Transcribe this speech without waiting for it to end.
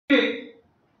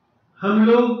हम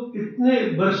लोग इतने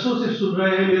बरसों से सुन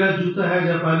रहे हैं, मेरा जूता है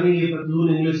जापानी, ये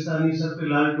पतलून इंग्लिस्तानी, सर पे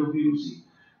लाल टोपी रूसी,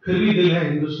 फिर भी दिल है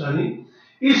हिंदुस्तानी।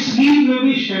 इस गीत में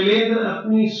भी शैलेंद्र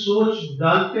अपनी सोच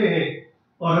डालते हैं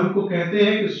और हमको कहते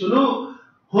हैं कि सुनो,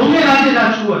 होंगे राजे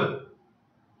राजकुंवर,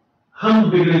 हम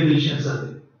बिगड़े दिल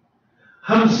शहजादे,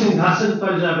 हम सिंहासन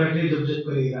पर जा बैठे जब जग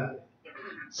करे इरादे,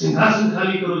 सिंहासन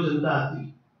खाली करो जनता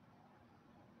आती।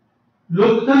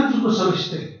 लोकतंत्र को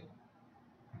समझते हैं।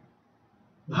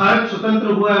 भारत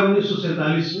स्वतंत्र हुआ है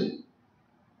 1947 में,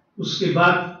 उसके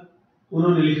बाद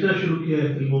उन्होंने लिखना शुरू किया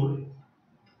है फिल्मों में।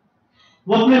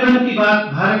 वो अपने मन की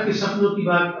बात, भारत के सपनों की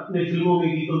बात अपने फिल्मों में,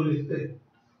 गीतों में लिखते हैं।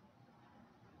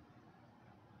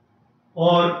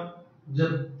 और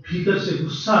जब भीतर से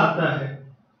गुस्सा आता है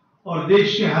और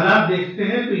देश के हालात देखते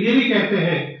हैं तो ये भी कहते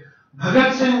हैं,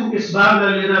 भगत सिंह इस बार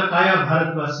न लेना काया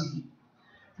भारतवासी की,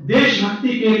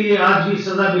 देशभक्ति के लिए आज भी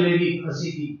सजा मिलेगी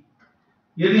फांसी की,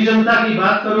 यदि जनता की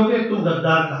बात करोगे तुम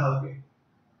गद्दार कहोगे।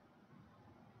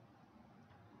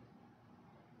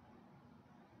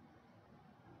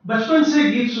 बचपन से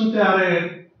गीत सुनते आ रहे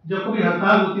हैं, जब कभी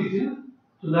हड़ताल होती थी ना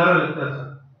तो नारा लगता था,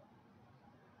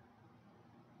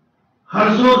 हर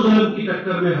जोर जुल्म की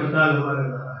टक्कर में हड़ताल हमारा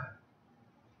नारा है,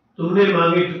 तुमने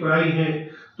मांगे ठुकराई हैं,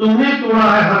 तुमने तोड़ा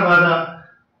है हर वादा,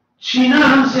 छीना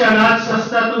हमसे अनाज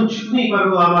सस्ता, तुम चिकनी पर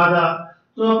हो आबादा,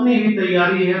 तो अपनी भी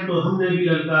तैयारी है तो हमने भी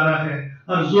ललकारा है,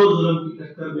 हर जोर जुल्म की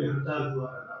टक्कर में हड़ताल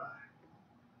हमारा नारा है।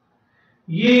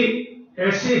 ये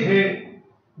ऐसे हैं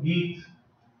गीत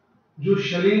जो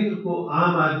शैलेंद्र को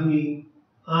आम आदमी,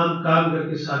 आम कामगर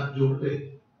के साथ जोड़ते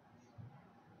हैं।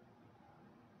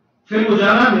 फिल्म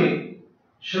उजाला में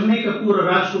शम्मी कपूर और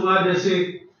राजकुमार जैसे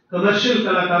कमर्शियल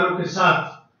कलाकारों के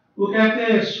साथ वो कहते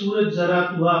हैं, सूरज जरा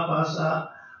तू आ पास आ,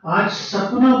 आज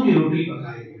सपनों की रोटी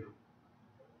पकाएंगे,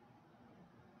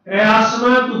 ए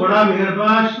आसमां तू बड़ा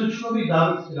मेहरबान, तुझको भी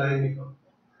दावत खिलाएंगे।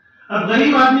 अब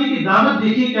गरीब आदमी की दावत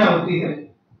देखिए क्या होती है,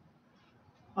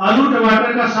 आलू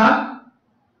टमाटर का साग,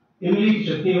 इमली की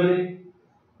चटनी बने,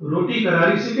 रोटी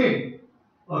करारी सिके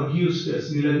और घी उसके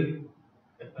असली लगे,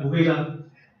 हो गई दावत।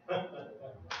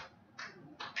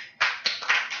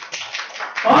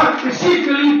 और इसी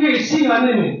फिल्म के इसी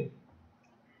गाने में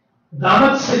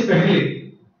दावत से पहले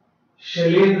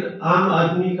शैलेंद्र आम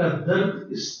आदमी का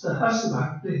दर्द इस तरह से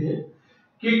भागते हैं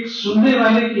कि सुनने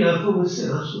वाले की आंखों में से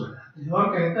आंसू आ जाते हैं और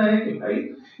कहता है कि भाई,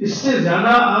 इससे ज्यादा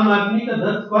आम आदमी का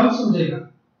दर्द कौन समझेगा।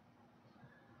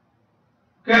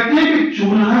 कहते हैं कि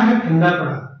चूल्हा है ठंडा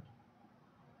पड़ा,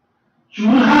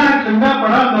 चूल्हा है ठंडा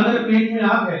पड़ा मगर पेट में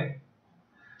आग है,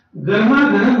 गर्मा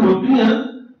गर्म रोटियां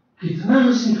कितना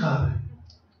हंसी खाब है।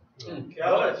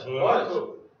 क्या बात।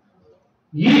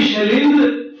 ये शैलेंद्र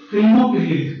फिल्मों के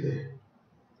लिए लिखते हैं।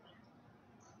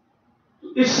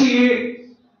 इसलिए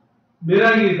मेरा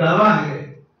ये दावा है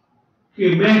कि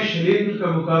मैं शैलेंद्र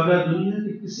का मुकाबला दुनिया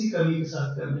के किसी कवि के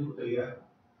साथ करने को तैयार हूं।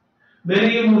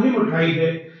 मैंने ये मुहिम उठाई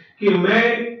है कि मैं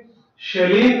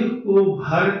शैलेंद्र को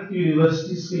भारत की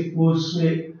यूनिवर्सिटीज के कोर्स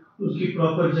में उसकी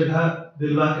प्रॉपर जगह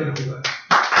दिलवा के रहूंगा।